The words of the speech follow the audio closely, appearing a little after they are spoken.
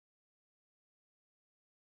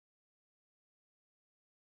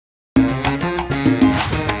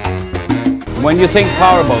When you think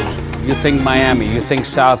powerboats, you think Miami, you think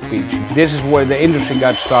South Beach. This is where the industry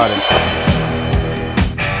got started.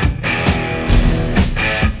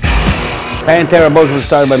 Pantera boats was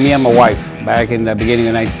started by me and my wife back in the beginning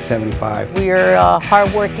of 1975. We're a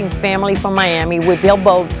hard-working family from Miami. We build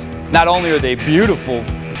boats. Not only are they beautiful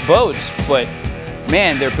boats, but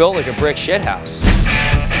man, they're built like a brick shithouse.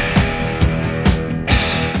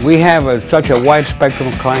 We have such a wide spectrum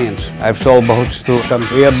of clients. I've sold boats to some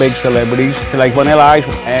real big celebrities like Vanilla Ice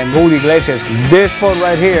and Julio Iglesias. This boat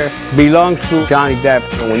right here belongs to Johnny Depp.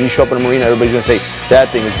 When you show up in a marina, everybody's gonna say, that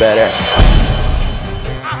thing is badass.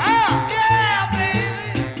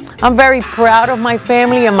 I'm very proud of my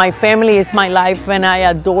family, and my family is my life, and I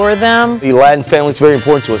adore them. The Latin family is very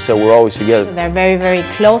important to us, so we're always together. They're very, very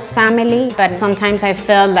close family, but sometimes I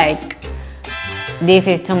feel like this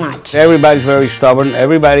is too much. Everybody's very stubborn.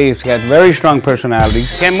 Everybody's got very strong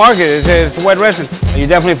personalities. Can't market it. It's wet resin. You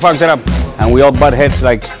definitely fucked it up. And we all butt heads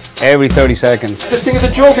like every 30 seconds. This thing is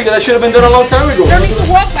a joke because that should have been done a long time ago. You don't need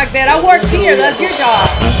to walk like that. I work here. That's your job.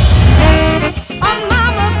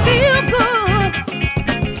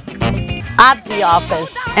 At the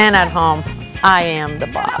office and at home, I am the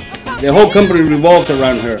boss. The whole company revolves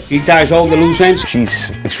around her. He ties all the loose ends.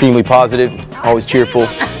 She's extremely positive, always cheerful.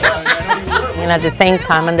 And at the same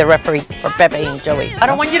time, I'm the referee for Pepe and Joey. I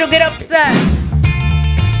don't want you to get upset.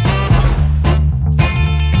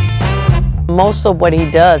 Most of what he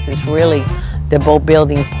does is really the boat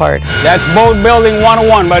building part. That's boat building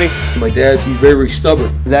 101, buddy. My dad, he's very, very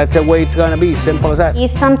stubborn. That's the way it's gonna be, simple as that.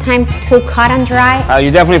 He's sometimes too cut and dry.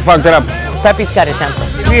 You definitely fucked it up. Pepe's got a temper.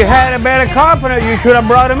 If you had a better carpenter, you should have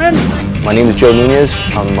brought him in. My name is Joe Nunez.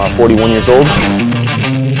 I'm 41 years old.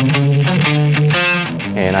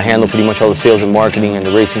 And I handle pretty much all the sales and marketing and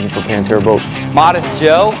the racing for Pantera Boat. Modest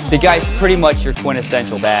Joe, the guy's pretty much your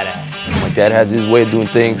quintessential badass. My dad has his way of doing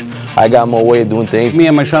things. I got my way of doing things. Me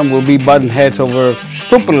and my son will be butting heads over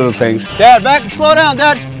stupid little things. Dad, slow down,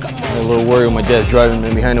 Dad. I'm a little worried when my dad's driving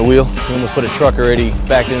me behind the wheel. We almost put a truck already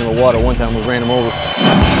back into the water. One time we ran him over.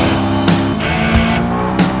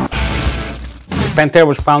 Pantera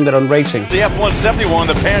was founded on racing. The F-171,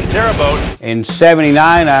 the Pantera boat. In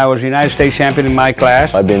 '79, I was United States champion in my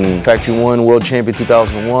class. I've been Factory 1 World Champion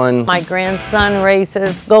 2001. My grandson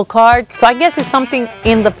races go-karts, so I guess it's something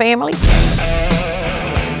in the family.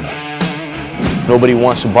 Nobody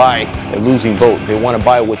wants to buy a losing boat. They want to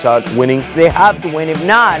buy what's out winning. They have to win. If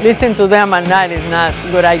not, listen to them at night is not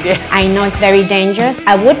a good idea. I know it's very dangerous.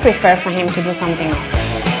 I would prefer for him to do something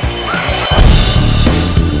else.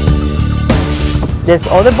 There's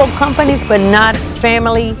other boat companies, but not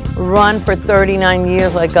family run for 39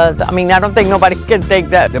 years like us. I mean, I don't think nobody can take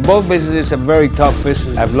that. The boat business is a very tough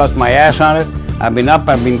business. I've lost my ass on it. I've been up,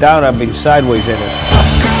 I've been down, I've been sideways in it.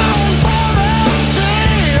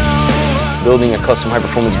 Building a custom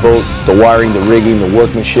high-performance boat, the wiring, the rigging, the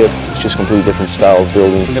workmanship, it's just a completely different style of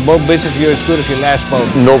building. In the boat business, you're as good as your last boat.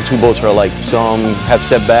 No two boats are alike. Some have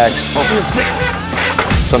setbacks.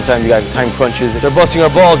 Sometimes you got time crunches. They're busting our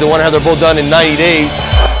balls. They want to have their boat done in 90 days.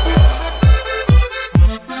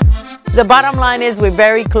 The bottom line is we're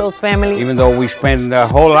very close family. Even though we spend our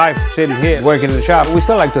whole life sitting here working in the shop, we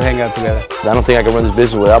still like to hang out together. I don't think I can run this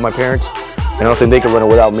business without my parents, and I don't think they can run it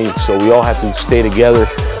without me. So we all have to stay together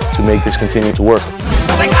to make this continue to work.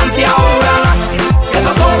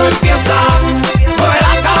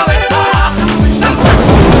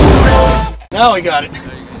 Now we got it.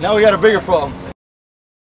 Now we got a bigger problem.